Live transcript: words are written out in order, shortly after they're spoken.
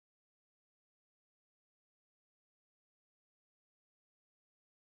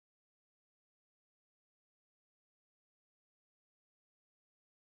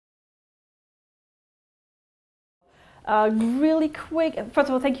Really quick, first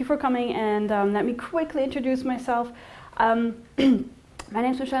of all, thank you for coming, and let me quickly introduce myself. My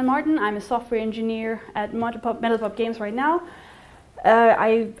name is Michelle Martin. I'm a software engineer at Metalpop Games right now.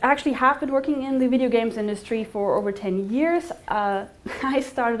 I actually have been working in the video games industry for over 10 years. I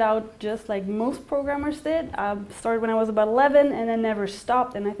started out just like most programmers did. Started when I was about 11 and then never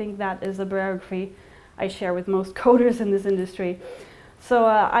stopped, and I think that is a biography I share with most coders in this industry. So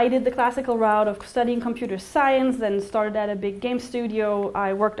I did the classical route of studying computer science, then started at a big game studio.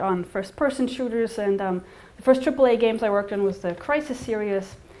 I worked on first-person shooters, and the first AAA games I worked on was the Crysis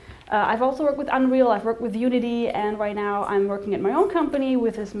series. I've also worked with Unreal, I've worked with Unity, and right now I'm working at my own company,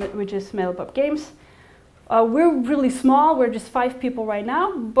 which is Metalpop Games. We're really small, we're just 5 people right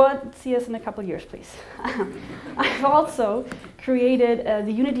now, but see us in a couple years, please. I've also created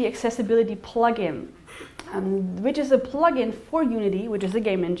the Unity Accessibility plugin, which is a plugin for Unity, which is a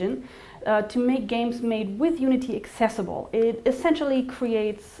game engine, to make games made with Unity accessible. It essentially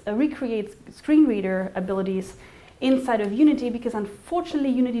recreates screen reader abilities inside of Unity, because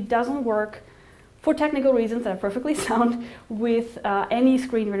unfortunately Unity doesn't work, for technical reasons that are perfectly sound, with any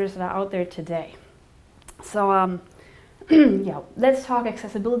screen readers that are out there today. So yeah, let's talk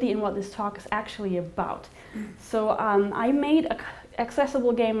accessibility and what this talk is actually about. So I made an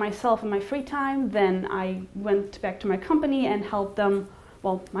accessible game myself in my free time, then I went back to my company and helped them,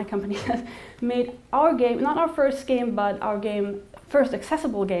 well, my company made our game, not our first game, but our first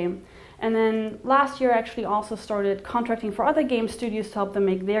accessible game. And then last year I actually also started contracting for other game studios to help them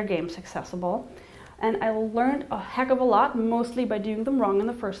make their games accessible. And I learned a heck of a lot, mostly by doing them wrong in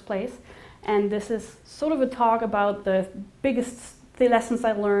the first place. And this is sort of a talk about the biggest lessons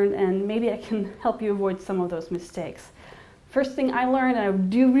I learned, and maybe I can help you avoid some of those mistakes. First thing I learned, and I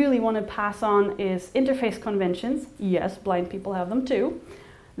do really want to pass on, is interface conventions. Yes, blind people have them too.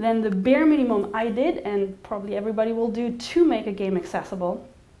 Then the bare minimum I did, and probably everybody will do, to make a game accessible.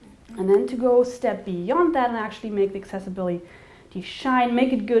 And then to go a step beyond that and actually make the accessibility shine,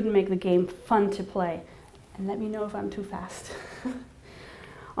 make it good, and make the game fun to play. And let me know if I'm too fast.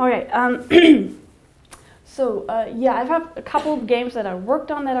 All right. So yeah, I've had a couple of games that I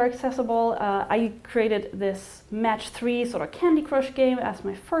worked on that are accessible. I created this Match 3 sort of Candy Crush game as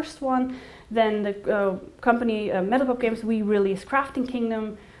my first one. Then the company Metalpop Games, we released Crafting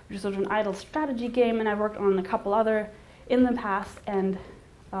Kingdom, which is sort of an idle strategy game, and I worked on a couple other in the past, and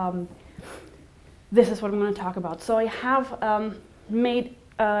this is what I'm going to talk about. So I have made,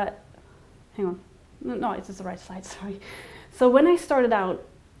 hang on, no, it's the right slide, sorry. So when I started out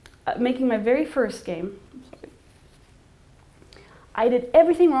making my very first game, I did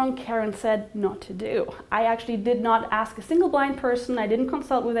everything wrong Karen said not to do. I actually did not ask a single blind person, I didn't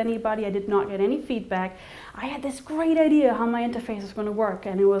consult with anybody, I did not get any feedback. I had this great idea how my interface was going to work,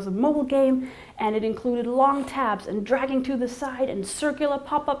 and it was a mobile game, and it included long tabs and dragging to the side and circular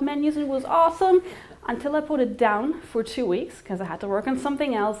pop-up menus, and it was awesome, until I put it down for 2 weeks, because I had to work on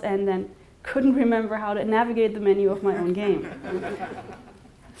something else, and then couldn't remember how to navigate the menu of my own game.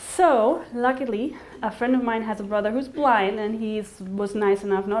 So, luckily, a friend of mine has a brother who's blind, and he was nice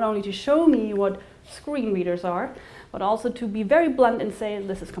enough not only to show me what screen readers are, but also to be very blunt and say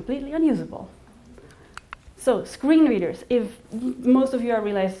this is completely unusable. So, screen readers, if most of you I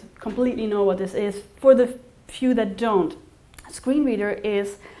realize completely know what this is, for the few that don't, a screen reader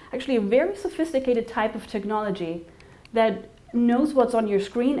is actually a very sophisticated type of technology that knows what's on your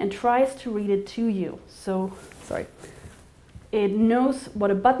screen and tries to read it to you. So, sorry. It knows what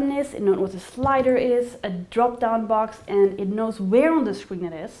a button is, it knows what a slider is, a drop-down box, and it knows where on the screen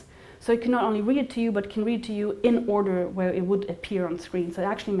it is. So it can not only read it to you, but can read it to you in order where it would appear on screen. So it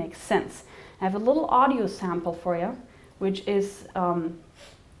actually makes sense. I have a little audio sample for you, which is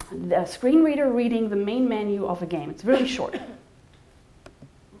the screen reader reading the main menu of a game. It's really short.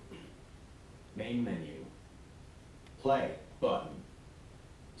 Main menu. Play button.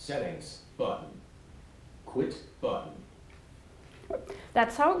 Settings button. Quit button.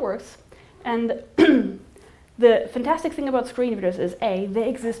 That's how it works. And the fantastic thing about screen readers is A, they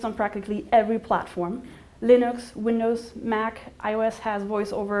exist on practically every platform. Linux, Windows, Mac, iOS has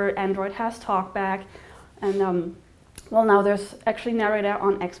VoiceOver, Android has TalkBack, and well, now there's actually narrator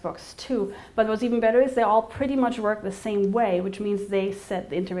on Xbox too. But what's even better is they all pretty much work the same way, which means they set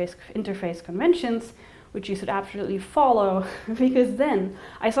the interface conventions, which you should absolutely follow, because then,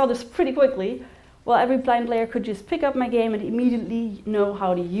 I saw this pretty quickly, well, every blind player could just pick up my game and immediately know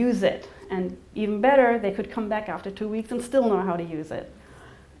how to use it. And even better, they could come back after 2 weeks and still know how to use it.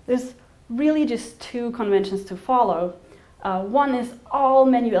 There's really just 2 conventions to follow. One is all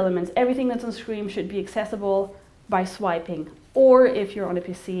menu elements. Everything that's on screen should be accessible by swiping Or if you're on a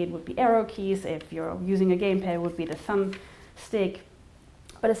PC, it would be arrow keys. If you're using a gamepad, it would be the thumb stick.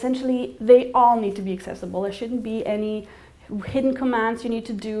 But essentially, they all need to be accessible. There shouldn't be any hidden commands you need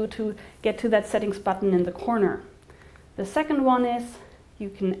to do to get to that settings button in the corner. The second one is you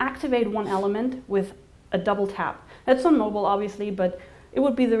can activate one element with a double tap. That's on mobile, obviously, but it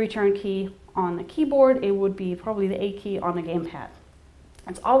would be the return key on a keyboard. It would be probably the A key on a gamepad.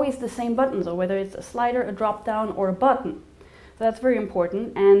 It's always the same button, so whether it's a slider, a drop down, or a button. So that's very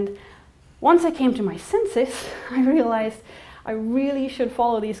important. And once I came to my senses, I realized I really should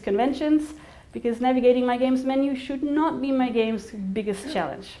follow these conventions because navigating my game's menu should not be my game's biggest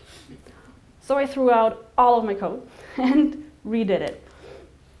challenge. So I threw out all of my code and redid it.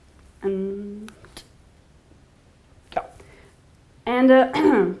 And go. And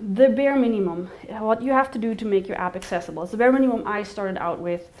the bare minimum, what you have to do to make your app accessible. So the bare minimum I started out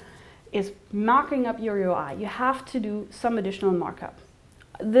with is marking up your UI. You have to do some additional markup.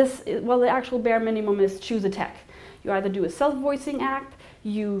 The actual bare minimum is choose a tech. You either do a self-voicing app,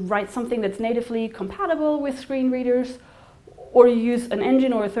 you write something that's natively compatible with screen readers, or you use an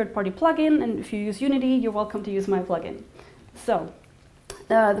engine or a third-party plugin, and if you use Unity, you're welcome to use my plugin. So,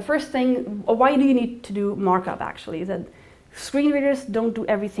 the first thing, why do you need to do markup actually? Is that screen readers don't do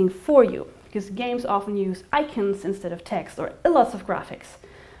everything for you, because games often use icons instead of text, or lots of graphics.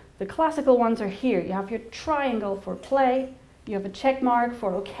 The classical ones are here. You have your triangle for play, you have a check mark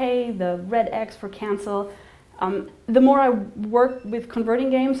for OK, the red X for cancel. The more I work with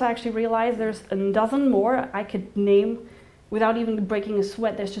converting games, I actually realize there's a dozen more I could name without even breaking a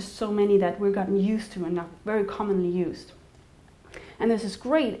sweat. There's just so many that we've gotten used to and are very commonly used. And this is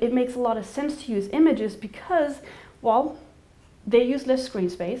great. It makes a lot of sense to use images because, well, they use less screen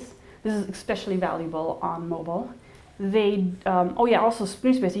space. This is especially valuable on mobile. Also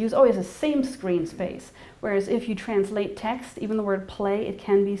screen space, they use always the same screen space. Whereas if you translate text, even the word play, it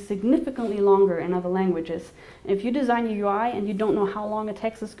can be significantly longer in other languages. And if you design your UI and you don't know how long a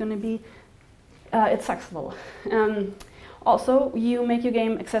text is going to be, it sucks a little. Also, you make your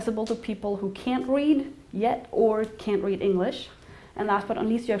game accessible to people who can't read yet or can't read English. And last but not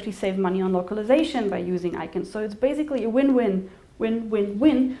least, you actually save money on localization by using icons. So it's basically a win-win,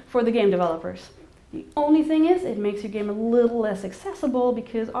 win-win-win for the game developers. The only thing is, it makes your game a little less accessible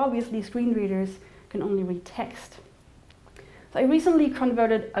because obviously screen readers can only read text. So I recently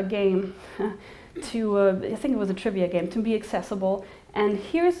converted a game to, I think it was a trivia game, to be accessible. And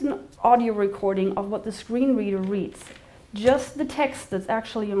here's an audio recording of what the screen reader reads. Just the text that's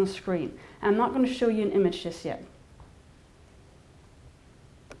actually on the screen. I'm not going to show you an image just yet.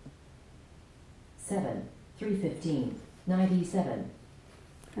 7, 315, 97.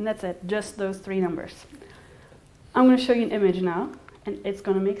 And that's it, just those three numbers. I'm going to show you an image now, and it's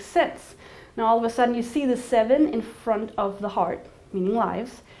going to make sense. Now all of a sudden you see the 7 in front of the heart, meaning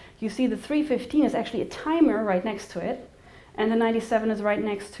lives. You see the 315 is actually a timer right next to it, and the 97 is right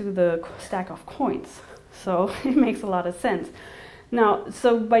next to the stack of coins. So it makes a lot of sense. Now,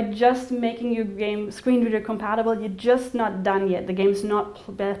 so by just making your game screen reader compatible, you're just not done yet. The game's not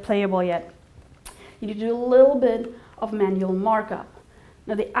playable yet. You need to do a little bit of manual markup.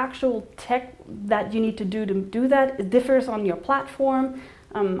 Now the actual tech that you need to do that, it differs on your platform.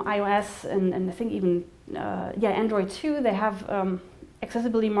 iOS and I think even Android too, they have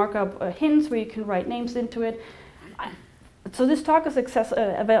accessibility markup hints where you can write names into it. So this talk is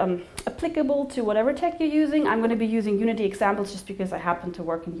applicable to whatever tech you're using. I'm going to be using Unity examples just because I happen to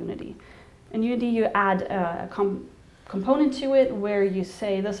work in Unity. In Unity you add a component to it where you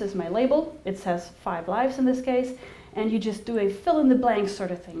say this is my label. It says 5 lives in this case. And you just do a fill-in-the-blank sort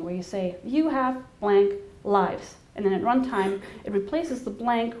of thing, where you say, you have blank lives. And then at runtime, it replaces the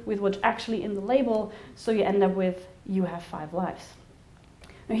blank with what's actually in the label, so you end up with, you have 5 lives.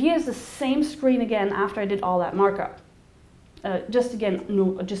 Now here's the same screen again after I did all that markup. Just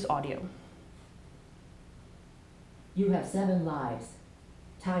audio. You have 7 lives.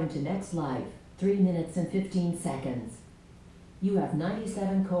 Time to next life, 3 minutes and 15 seconds. You have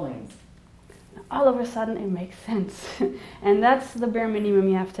 97 coins. All of a sudden it makes sense. And that's the bare minimum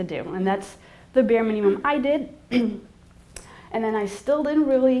you have to do. And that's the bare minimum I did. And then I still didn't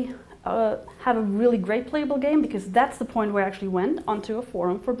really have a really great playable game, because that's the point where I actually went onto a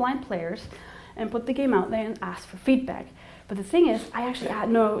forum for blind players and put the game out there and asked for feedback. But the thing is, I actually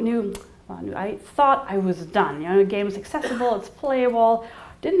had I thought I was done. You know, the game is accessible, it's playable,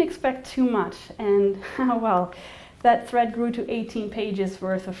 didn't expect too much. And well, that thread grew to 18 pages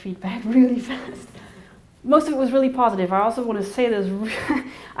worth of feedback really fast. Most of it was really positive. I also want to say this,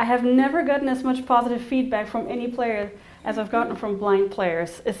 I have never gotten as much positive feedback from any player as I've gotten from blind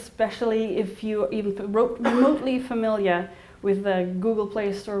players, especially if you're even remotely familiar with the Google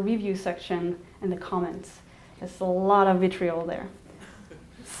Play Store review section and the comments. There's a lot of vitriol there.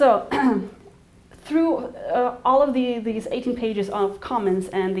 So through all of these 18 pages of comments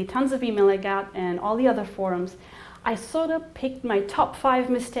and the tons of email I got and all the other forums, I sort of picked my top 5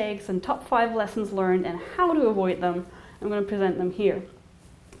 mistakes and top 5 lessons learned and how to avoid them. I'm going to present them here.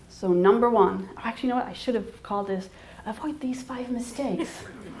 So number 1, actually, you know what? I should have called this, avoid these 5 mistakes.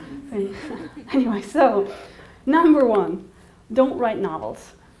 Anyway, so number 1, don't write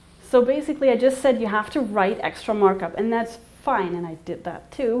novels. So basically, I just said you have to write extra markup, and that's fine, and I did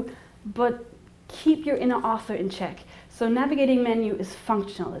that too, but keep your inner author in check. So navigating menu is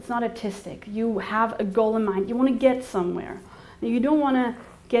functional, it's not artistic. You have a goal in mind, you want to get somewhere. You don't want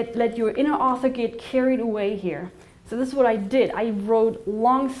to let your inner author get carried away here. So this is what I did. I wrote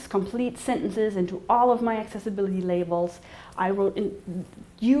long, complete sentences into all of my accessibility labels. I wrote in,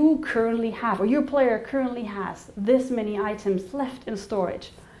 you currently have, or your player currently has this many items left in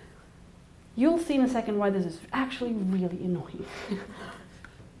storage. You'll see in a second why this is actually really annoying.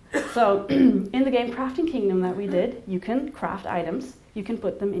 So in the game Crafting Kingdom that we did, you can craft items, you can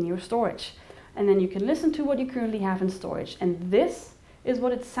put them in your storage. And then you can listen to what you currently have in storage. And this is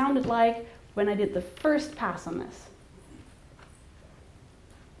what it sounded like when I did the first pass on this.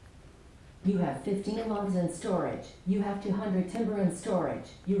 You have 15 logs in storage. You have 200 timber in storage.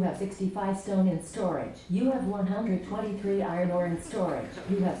 You have 65 stone in storage. You have 123 iron ore in storage.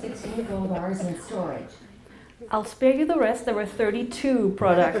 You have 16 gold bars in storage. I'll spare you the rest. There were 32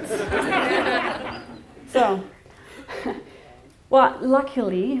 products. So, well,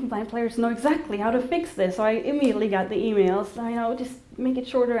 luckily, my players know exactly how to fix this. So I immediately got the emails, you know, just make it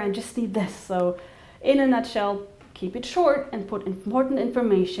shorter and just need this. So in a nutshell, keep it short and put important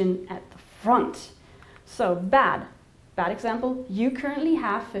information at the front. So bad example, you currently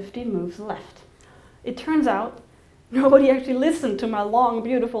have 15 moves left. It turns out nobody actually listened to my long,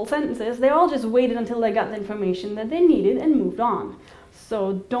 beautiful sentences. They all just waited until they got the information that they needed and moved on.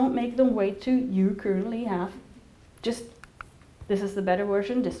 So don't make them wait to you currently have, just, this is the better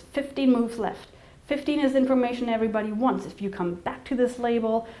version, just 15 moves left. 15 is information everybody wants. If you come back to this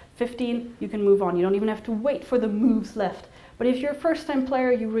label, 15, you can move on. You don't even have to wait for the moves left. But if you're a first-time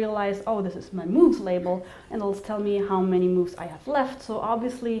player, you realize, oh, this is my moves label, and it'll tell me how many moves I have left. So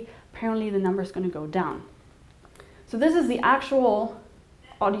obviously, apparently the number is going to go down. So this is the actual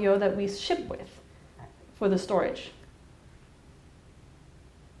audio that we ship with for the storage.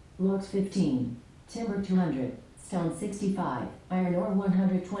 Logs 15, timber 200, stone 65, iron ore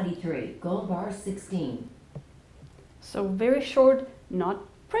 123, gold bars 16. So very short, not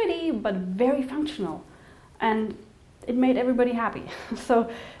pretty, but very functional. And it made everybody happy. So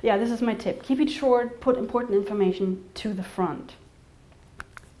yeah, this is my tip. Keep it short, put important information to the front.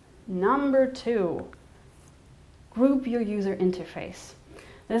 Number 2, group your user interface.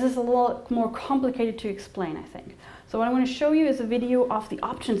 This is a little more complicated to explain, I think. So what I'm going to show you is a video of the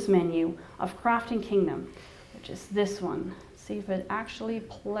options menu of Crafting Kingdom, which is this one. Let's see if it actually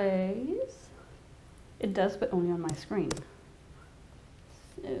plays. It does, but only on my screen.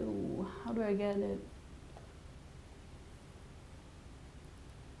 So how do I get it?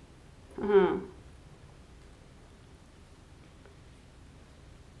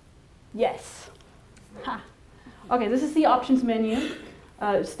 Yes. Ha. Okay, this is the options menu.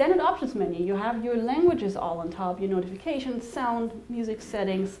 Standard options menu. You have your languages all on top, your notifications, sound, music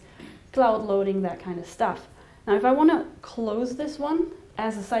settings, cloud loading, that kind of stuff. Now if I want to close this one,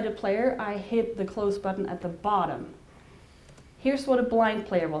 as a sighted player, I hit the close button at the bottom. Here's what a blind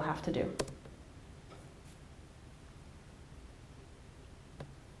player will have to do.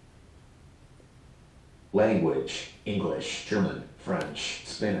 Language: English, German, French,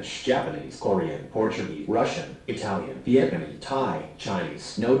 Spanish, Japanese, Korean, Portuguese, Russian, Italian, Vietnamese, Thai,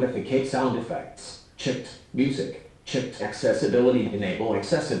 Chinese. Notificate sound effects. Checked. Music. Checked. Accessibility. Enable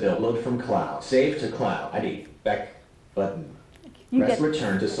accessibility. Load from cloud. Save to cloud. ID. Back. Button. Press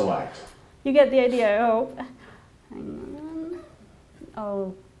return to select. You get the idea. Oh, hang on.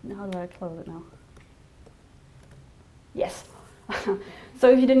 Oh, how do I close it now? Yes. So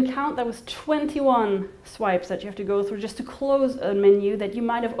if you didn't count, that was 21 swipes that you have to go through just to close a menu that you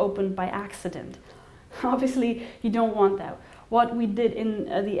might have opened by accident. Obviously, you don't want that. What we did in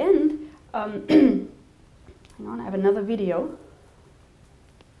the end, hang on, I have another video.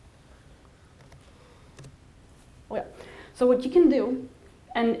 Oh yeah. So what you can do,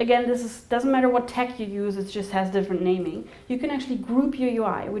 and again, this doesn't matter what tech you use, it just has different naming. You can actually group your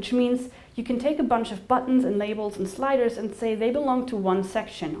UI, which means you can take a bunch of buttons and labels and sliders and say they belong to one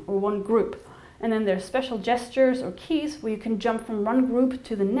section or one group. And then there's special gestures or keys where you can jump from one group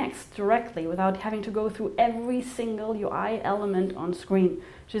to the next directly without having to go through every single UI element on screen,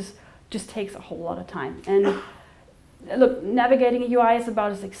 which just takes a whole lot of time. And look, navigating a UI is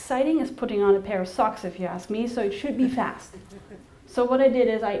about as exciting as putting on a pair of socks, if you ask me, so it should be fast. So what I did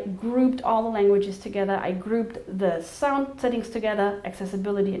is I grouped all the languages together, I grouped the sound settings together,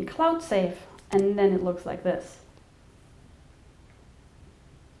 accessibility and cloud safe, and then it looks like this.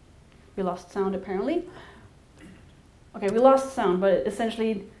 We lost sound apparently. Okay, we lost sound, but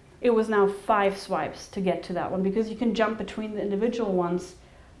essentially it was now 5 swipes to get to that one because you can jump between the individual ones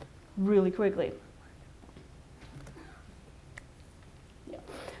really quickly. Yeah.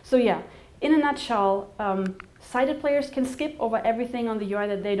 So yeah, in a nutshell, sighted players can skip over everything on the UI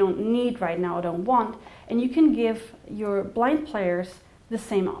that they don't need right now or don't want, and you can give your blind players the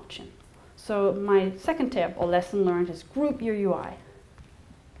same option. So my second tip or lesson learned is group your UI.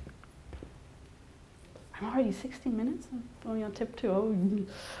 I'm already 16 minutes? I'm only on tip 2. Oh.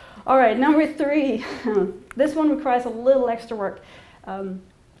 All right, number 3. This one requires a little extra work.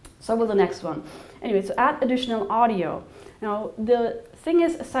 So will the next one. Anyway, so add additional audio. Now, the thing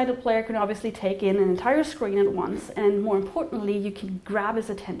is, a sighted player can obviously take in an entire screen at once, and more importantly, you can grab his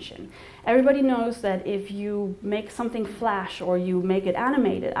attention. Everybody knows that if you make something flash or you make it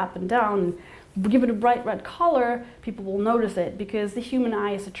animated up and down, give it a bright red color, people will notice it because the human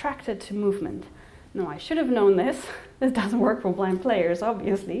eye is attracted to movement. No, I should have known this. This doesn't work for blind players,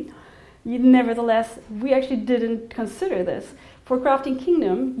 obviously. Nevertheless, we actually didn't consider this. For Crafting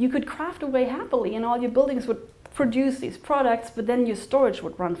Kingdom, you could craft away happily and all your buildings would produce these products, but then your storage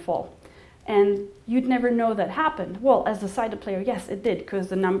would run full. And you'd never know that happened. Well, as a sighted player, yes, it did, because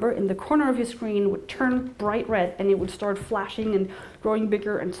the number in the corner of your screen would turn bright red and it would start flashing and growing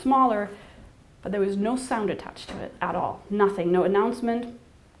bigger and smaller, but there was no sound attached to it at all. Nothing, no announcement.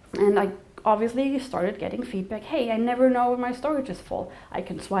 And I obviously started getting feedback, hey, I never know when my storage is full. I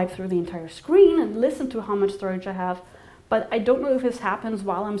can swipe through the entire screen and listen to how much storage I have, but I don't know if this happens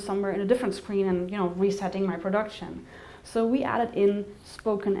while I'm somewhere in a different screen and resetting my production. So we added in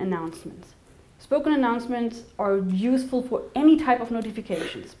spoken announcements. Spoken announcements are useful for any type of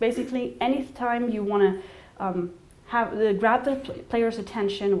notifications. Basically, anytime you want to grab the player's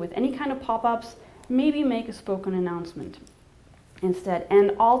attention with any kind of pop-ups, maybe make a spoken announcement instead.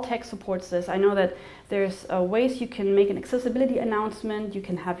 And all tech supports this. I know that there's ways you can make an accessibility announcement. You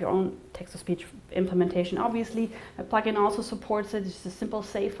can have your own text-to-speech implementation. Obviously, a plugin also supports it. It's a simple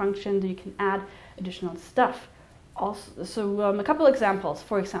save function that you can add additional stuff. Also, so a couple examples.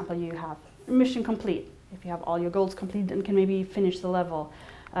 For example, you have mission complete. If you have all your goals complete and can maybe finish the level.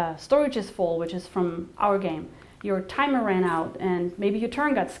 Storage is full, which is from our game. Your timer ran out and maybe your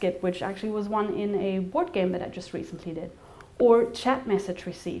turn got skipped, which actually was one in a board game that I just recently did. Or chat message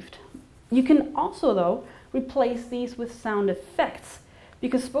received. You can also, though, replace these with sound effects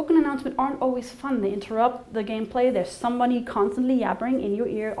because spoken announcements aren't always fun. They interrupt the gameplay. There's somebody constantly yabbering in your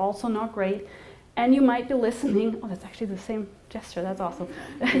ear, also not great. And you might be listening, oh, that's actually the same gesture, that's awesome.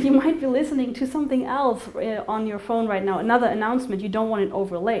 You might be listening to something else on your phone right now, another announcement, you don't want it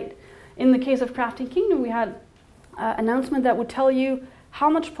overlaid. In the case of Crafting Kingdom, we had an announcement that would tell you how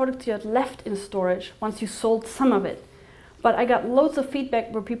much product you had left in storage once you sold some of it. But I got loads of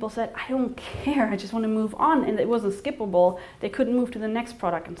feedback where people said, I don't care, I just want to move on, and it wasn't skippable. They couldn't move to the next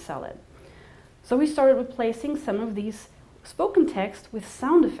product and sell it. So we started replacing some of these spoken text with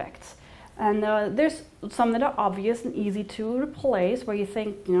sound effects. And there's some that are obvious and easy to replace, where you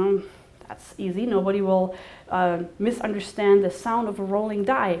think, that's easy, nobody will misunderstand the sound of a rolling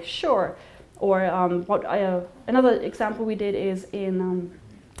die, sure. Or another example we did is in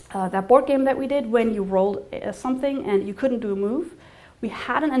that board game that we did, when you rolled something and you couldn't do a move, we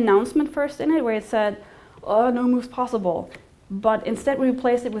had an announcement first in it where it said, oh, no moves possible. But instead we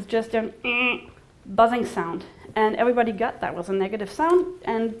replaced it with just a buzzing sound. And everybody got that was a negative sound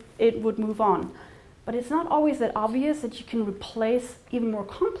and it would move on. But it's not always that obvious that you can replace even more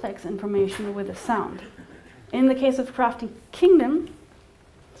complex information with a sound. In the case of Crafting Kingdom,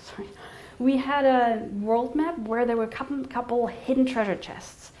 we had a world map where there were a couple hidden treasure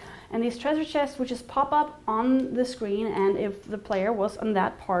chests. And these treasure chests would just pop up on the screen, and if the player was on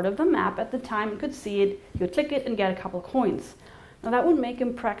that part of the map at the time and could see it, you would click it and get a couple coins. Now that would make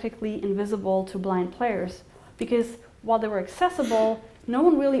them practically invisible to blind players, because while they were accessible, no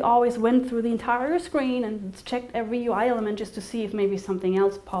one really always went through the entire screen and checked every UI element just to see if maybe something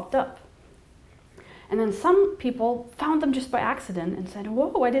else popped up. And then some people found them just by accident and said,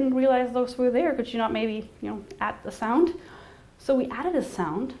 whoa, I didn't realize those were there. Could you not maybe, add the sound? So we added a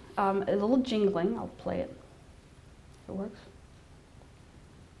sound, a little jingling. I'll play it if it works.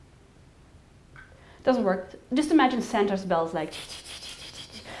 Doesn't work. Just imagine Santa's bells like.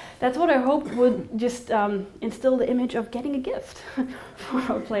 That's what I hope would just instill the image of getting a gift for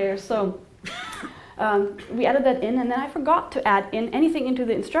our players. So we added that in, and then I forgot to add in anything into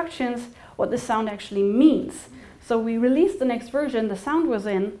the instructions what the sound actually means. So we released the next version, the sound was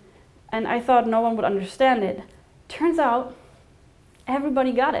in, and I thought no one would understand it. Turns out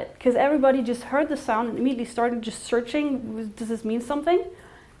everybody got it, because everybody just heard the sound and immediately started just searching, does this mean something?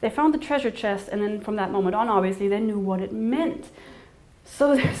 They found the treasure chest, and then from that moment on, obviously, they knew what it meant.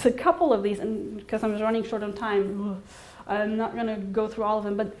 So there's a couple of these, and because I'm running short on time, I'm not going to go through all of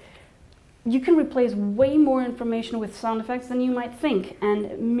them, but you can replace way more information with sound effects than you might think,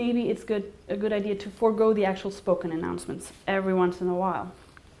 and maybe it's a good idea to forego the actual spoken announcements every once in a while.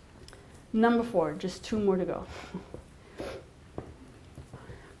 Number 4, just 2 more to go.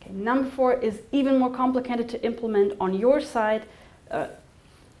 Okay, number 4 is even more complicated to implement on your side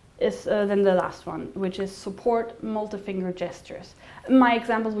than the last one, which is support multi-finger gestures. My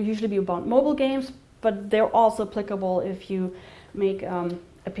examples will usually be about mobile games, but they're also applicable if you make a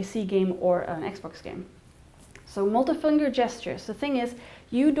PC game or an Xbox game. So multi-finger gestures, the thing is,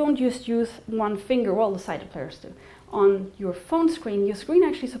 you don't just use one finger, well, the sighted players do. On your phone screen, your screen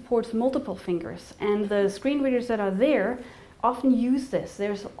actually supports multiple fingers, and the screen readers that are there often use this.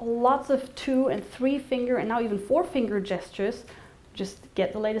 There's lots of 2 and 3 finger and now even 4 finger gestures. Just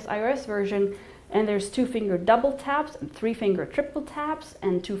get the latest iOS version, and there's 2 finger double taps and 3 finger triple taps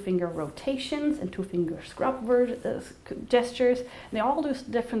and 2 finger rotations and 2 finger scrub gestures. And they all do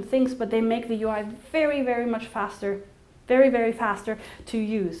different things, but they make the UI very, very much faster, very, very faster to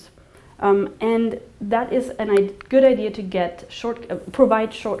use. And that is a good idea to get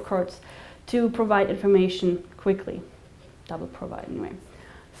provide shortcuts to provide information quickly. Double provide anyway.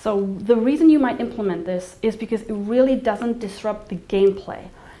 So the reason you might implement this is because it really doesn't disrupt the gameplay.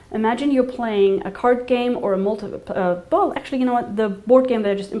 Imagine you're playing a card game or a well, actually, you know what? The board game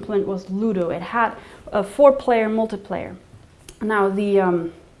that I just implemented was Ludo. It had a 4-player multiplayer. Now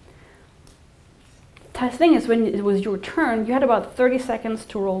the thing is, when it was your turn, you had about 30 seconds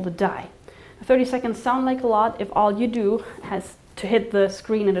to roll the die. 30 seconds sound like a lot if all you do has to hit the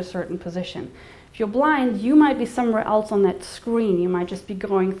screen at a certain position. If you're blind, you might be somewhere else on that screen. You might just be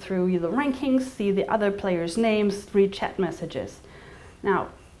going through the rankings, see the other players' names, read chat messages. Now,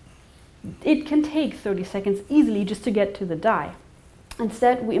 it can take 30 seconds easily just to get to the die.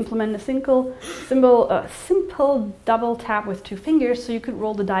 Instead, we implement a simple double tap with 2 fingers, so you could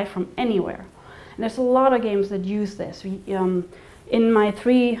roll the die from anywhere. And there's a lot of games that use this. In my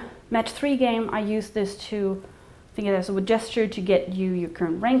match 3 game, I used this to think of it as a gesture to get you your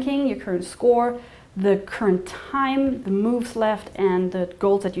current ranking, your current score, the current time, the moves left, and the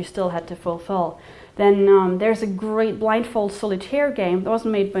goals that you still had to fulfill. Then there's a great blindfold solitaire game that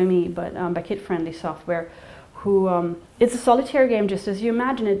wasn't made by me, but by Kid Friendly Software, who it's a solitaire game just as you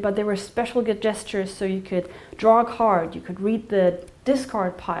imagine it, but there were special good gestures, so you could draw a card, you could read the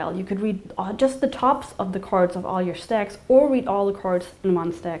discard pile, you could read just the tops of the cards of all your stacks, or read all the cards in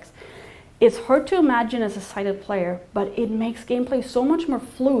one stack. It's hard to imagine as a sighted player, but it makes gameplay so much more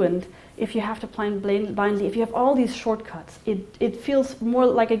fluent if you have to play blindly. If you have all these shortcuts, it feels more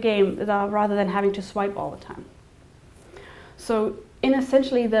like a game rather than having to swipe all the time. So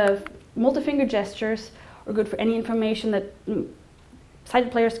essentially, the multi-finger gestures are good for any information that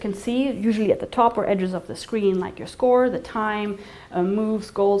sighted players can see, usually at the top or edges of the screen, like your score, the time,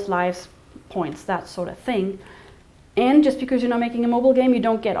 moves, goals, lives, points, that sort of thing. And just because you're not making a mobile game, you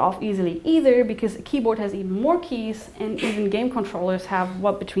don't get off easily either, because the keyboard has even more keys, and even game controllers have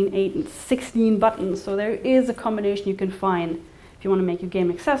between 8 and 16 buttons. So there is a combination you can find if you want to make your game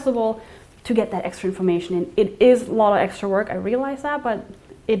accessible to get that extra information in. It is a lot of extra work, I realize that, but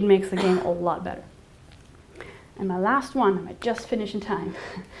it makes the game a lot better. And my last one, I might just finish in time.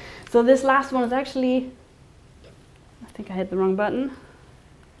 So this last one is actually, I think I hit the wrong button.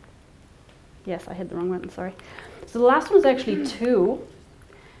 Yes, I hit the wrong button, sorry. So the last one is actually 2,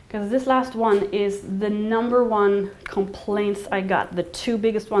 because this last one is the number 1 complaints I got, the 2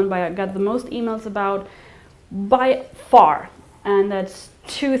 biggest one I got the most emails about by far, and that's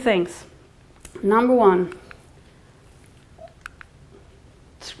 2 things. Number 1,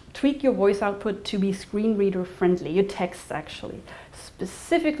 tweak your voice output to be screen reader friendly, your texts actually,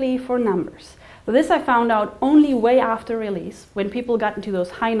 specifically for numbers. So this I found out only way after release, when people got into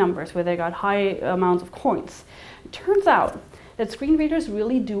those high numbers where they got high amounts of coins. It turns out that screen readers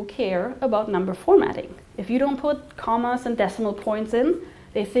really do care about number formatting. If you don't put commas and decimal points in,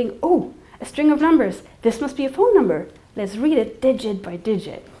 they think, oh, a string of numbers, this must be a phone number. Let's read it digit by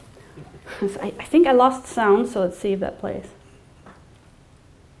digit. So I think I lost sound, so let's see if that plays.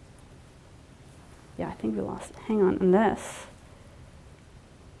 Yeah, I think we lost. Hang on this.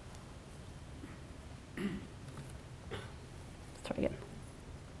 Let's try again.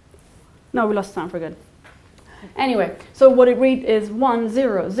 No, we lost sound for good. Anyway, so what it reads is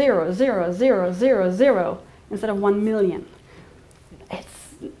 1,0,0,0,0,0,0 instead of 1 million. It's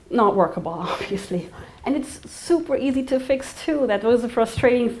not workable, obviously. And it's super easy to fix too. That was a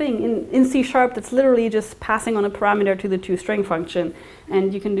frustrating thing. In C#, that's literally just passing on a parameter to the toString function.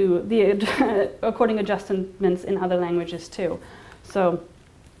 And you can do the according adjustments in other languages too. So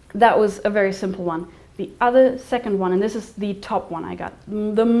that was a very simple one. The other second one, and this is the top one I got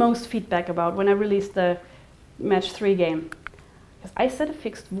the most feedback about when I released the Match 3 game, because I set a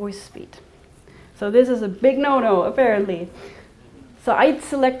fixed voice speed. So this is a big no-no, apparently. So I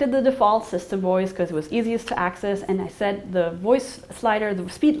selected the default system voice because it was easiest to access, and I set the voice slider, the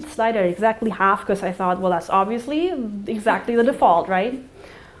speed slider exactly half, because I thought, well, that's obviously exactly the default, right?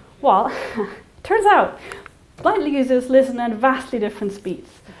 Well, turns out blind users listen at vastly different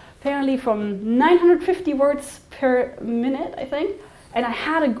speeds. Apparently from 950 words per minute, I think. And I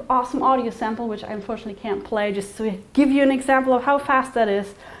had an awesome audio sample, which I unfortunately can't play, just to give you an example of how fast that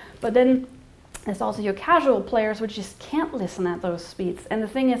is. But then there's also your casual players, which just can't listen at those speeds. And the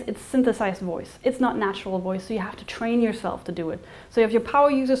thing is, it's synthesized voice. It's not natural voice, so you have to train yourself to do it. So you have your power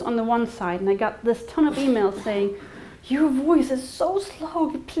users on the one side, and I got this ton of emails saying, your voice is so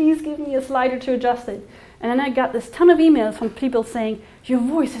slow, please give me a slider to adjust it. And then I got this ton of emails from people saying, your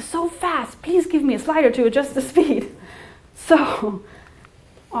voice is so fast, please give me a slider to adjust the speed. So,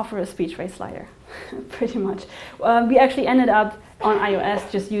 offer a speech rate slider, pretty much. We actually ended up on iOS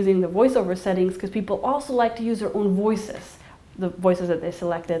just using the voiceover settings because people also like to use their own voices, the voices that they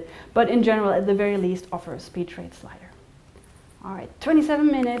selected. But in general, at the very least, offer a speech rate slider. All right, 27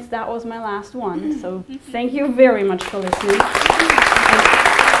 minutes, that was my last one. So thank you very much for listening.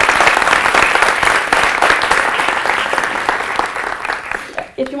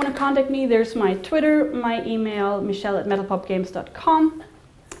 If you want to contact me, there's my Twitter, my email, michelle@metalpopgames.com.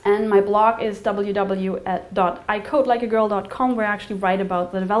 And my blog is www.icodelikeagirl.com, where I actually write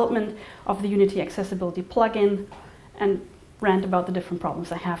about the development of the Unity accessibility plugin and rant about the different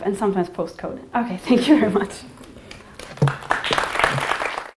problems I have, and sometimes post code. Okay, thank you very much.